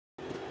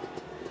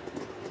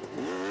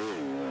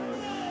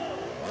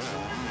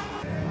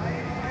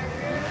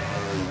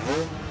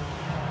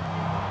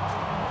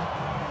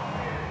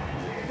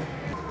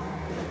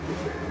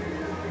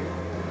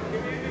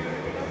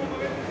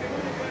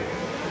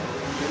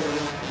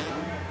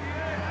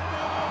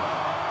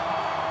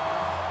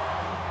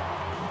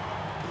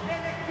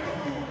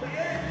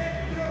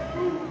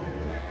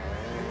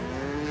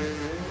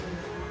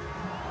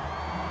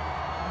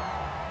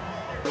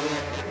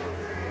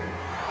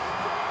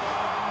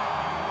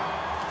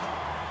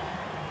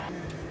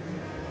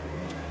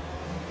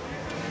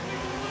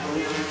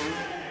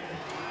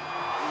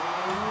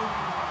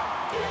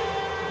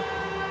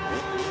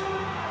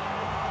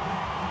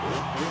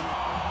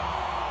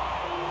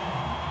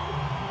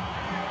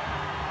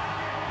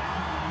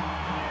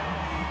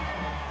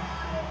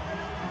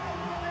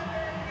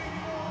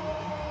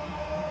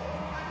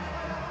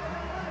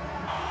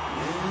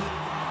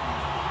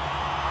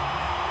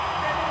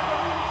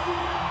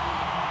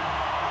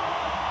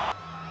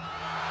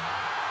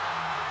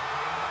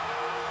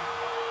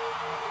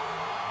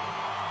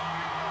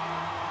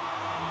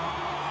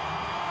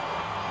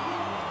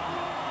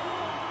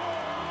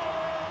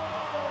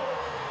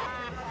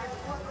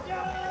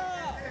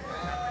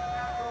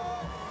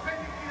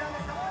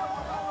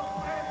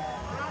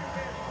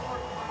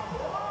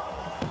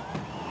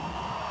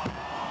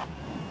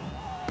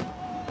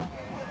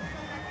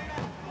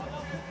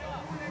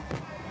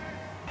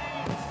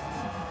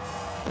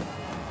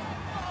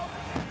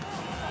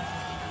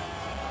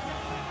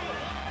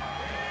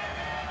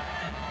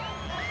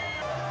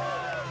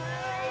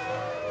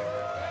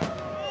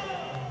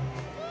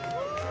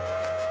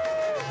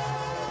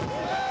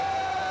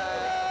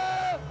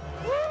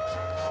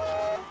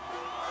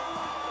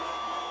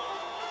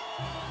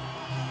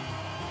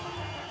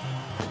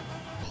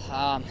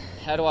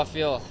How do I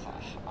feel?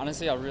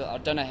 Honestly, I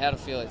don't know how to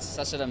feel. It's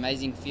such an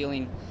amazing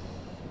feeling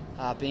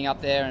being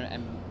up there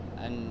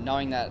and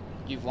knowing that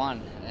you've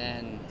won.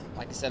 And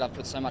like I said, I've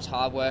put so much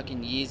hard work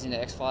and years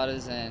into X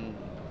Fighters, and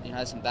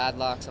some bad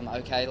luck, some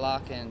okay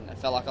luck, and I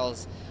felt like I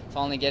was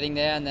finally getting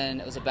there. And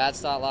then it was a bad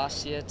start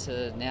last year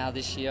to now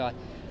this year.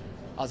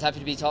 I was happy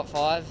to be top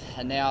 5,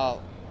 and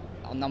now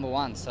I'm number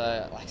 1.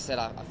 So like I said,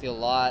 I feel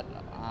light.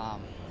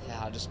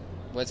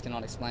 Words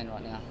cannot explain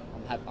right now.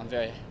 I'm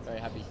very, very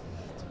happy.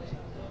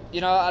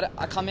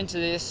 I come into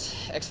this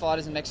X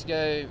Fighters in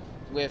Mexico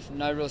with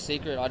no real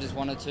secret. I just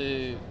wanted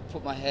to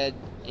put my head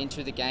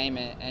into the game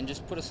and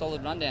just put a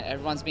solid run down.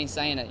 Everyone's been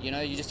saying it.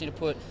 You just need to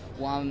put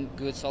one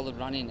good solid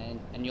run in,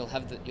 and you'll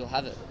have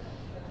it.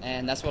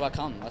 And that's what I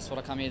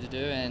come here to do.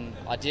 And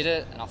I did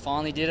it, and I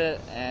finally did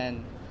it,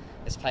 and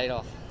it's paid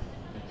off.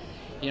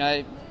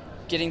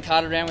 Getting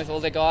carted around with all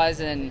the guys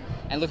and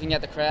looking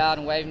at the crowd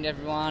and waving to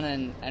everyone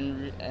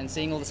and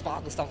seeing all the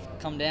sparkle stuff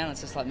come down.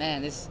 It's just like,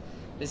 man, this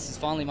is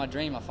finally my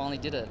dream. I finally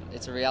did it.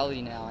 It's a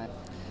reality now. And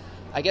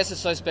I guess it's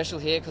so special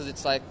here because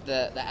it's like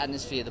the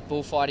atmosphere, the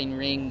bullfighting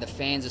ring, the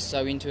fans are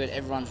so into it.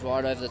 Everyone's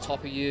right over the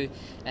top of you.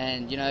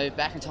 And,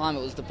 back in time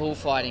it was the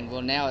bullfighting.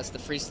 Well, now it's the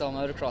freestyle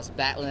motocross,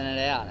 battling it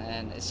out.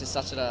 And it's just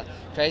such a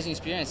crazy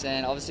experience.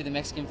 And obviously the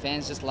Mexican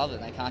fans just love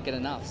it. They can't get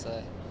enough.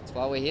 So that's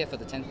why we're here for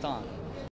the 10th time.